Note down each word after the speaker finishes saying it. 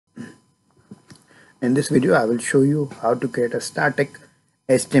In this video, I will show you how to create a static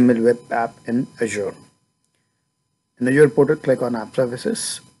HTML web app in Azure. In Azure portal, click on App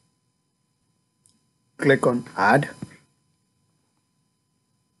Services, click on Add,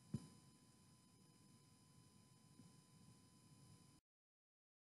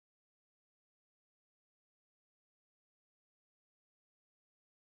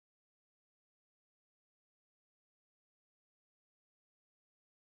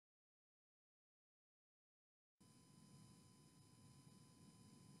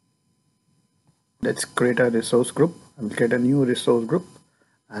 let's create a resource group. I will create a new resource group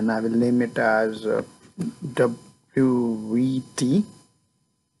and I will name it as WVT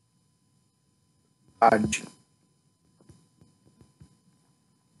RG.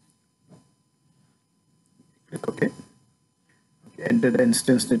 Click OK. Enter the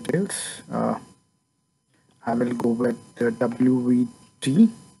instance details. I will go with the WVT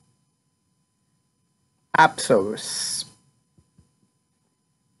app service.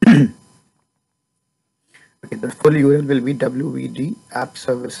 Okay, the full URL will be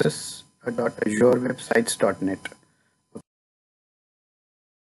wvdappservices.azurewebsites.net.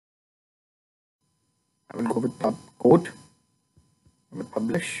 I will go with code, I will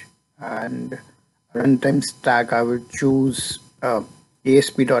publish, and runtime stack I will choose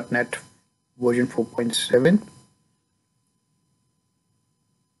ASP.NET version 4.7,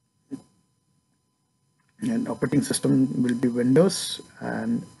 and operating system will be Windows,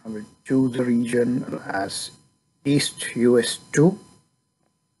 and I will choose the region as East US 2.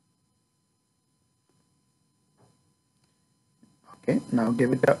 Okay, now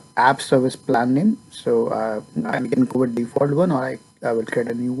give it a app service plan name. So I can go with default one, or I will create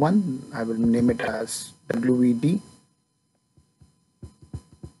a new one. I will name it as WVD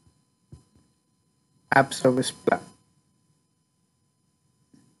app service plan.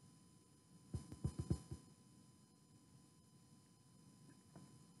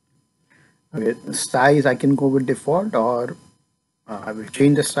 Okay, the size I can go with default, or I will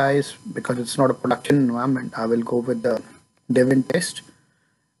change the size because it's not a production environment. I will go with the dev and test.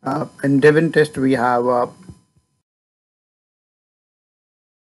 In dev and test, we have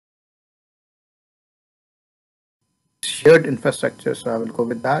shared infrastructure, so I will go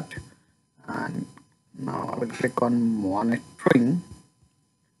with that. And now I will click on monitoring.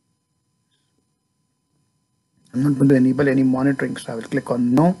 I'm not going to enable any monitoring, so I will click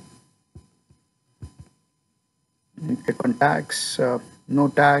on no. And click on tags, no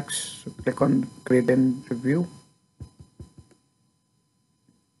tags. So click on create and review.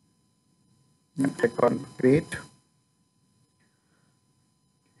 And click on create.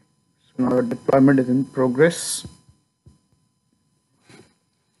 So now the deployment is in progress.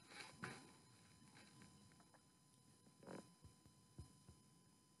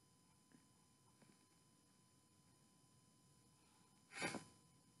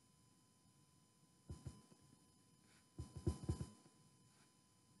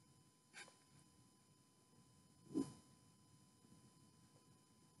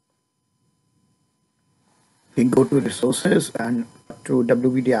 We go to resources and to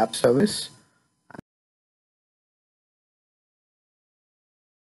WVD app service.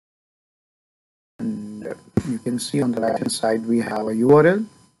 And you can see on the right hand side we have a URL,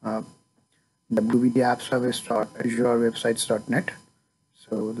 wvdappservice.azurewebsites.net.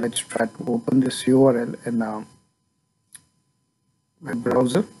 So let's try to open this URL in a web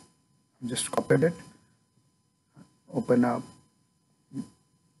browser. Just copied it. Open a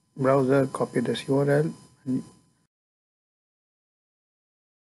browser, copy this URL. And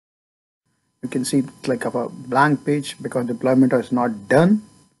you can see it's like a blank page because deployment is not done.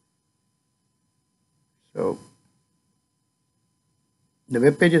 So the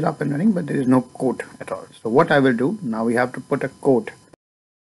web page is up and running, but there is no code at all. So what I will do now, we have to put a code.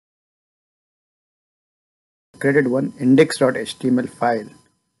 Created one index.html file.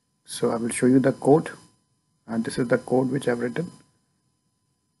 So I will show you the code, and this is the code which I've written,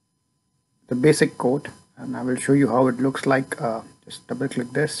 the basic code, and I will show you how it looks like. Just double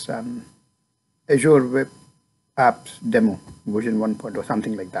click this and Azure Web Apps Demo version 1.0 or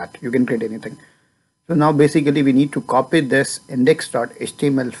something like that. You can create anything. So now basically we need to copy this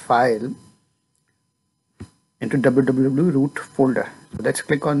index.html file into www root folder. So let's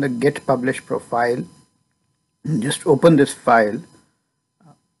click on the get publish profile. Just open this file.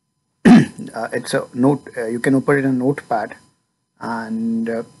 It's a note. You can open it in a notepad, and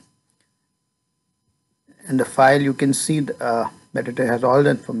in the file you can see that it has all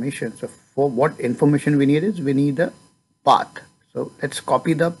the information. So for what information we need is we need the path. So let's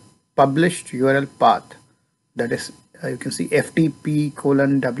copy the published URL path, that is you can see ftp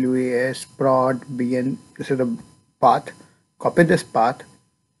colon was prod bn. This is the path. Copy this path,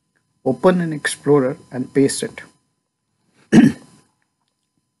 open an explorer and paste it.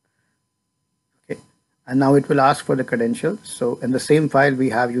 Okay, and now it will ask for the credentials. So in the same file we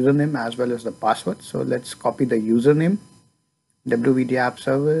have username as well as the password. So let's copy the username, wvd app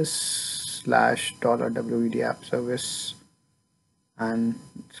service /$wvd app service, and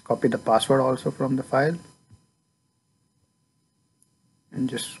let's copy the password also from the file, and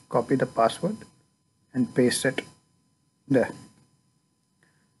just copy the password and paste it there.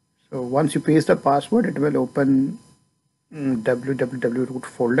 So once you paste the password, it will open www root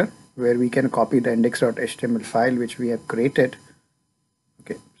folder where we can copy the index.html file which we have created.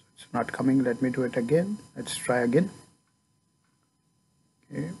 Okay, so it's not coming. Let me do it again. Let's try again.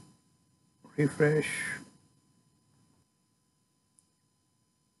 Okay, refresh.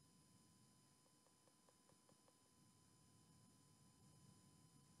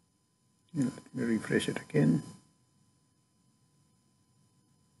 Let me refresh it again.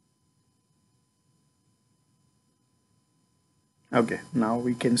 Okay, now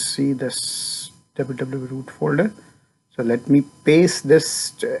we can see this www root folder. So let me paste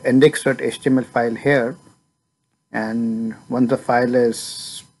this index.html file here, and once the file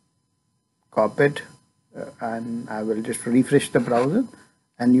is copied, and I will just refresh the browser,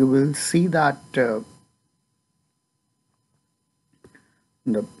 and you will see that the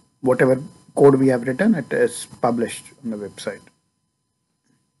whatever code we have written, it is published on the website.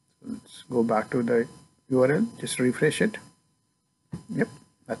 So let's go back to the URL, just refresh it. Yep,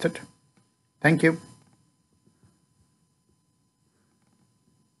 that's it. Thank you.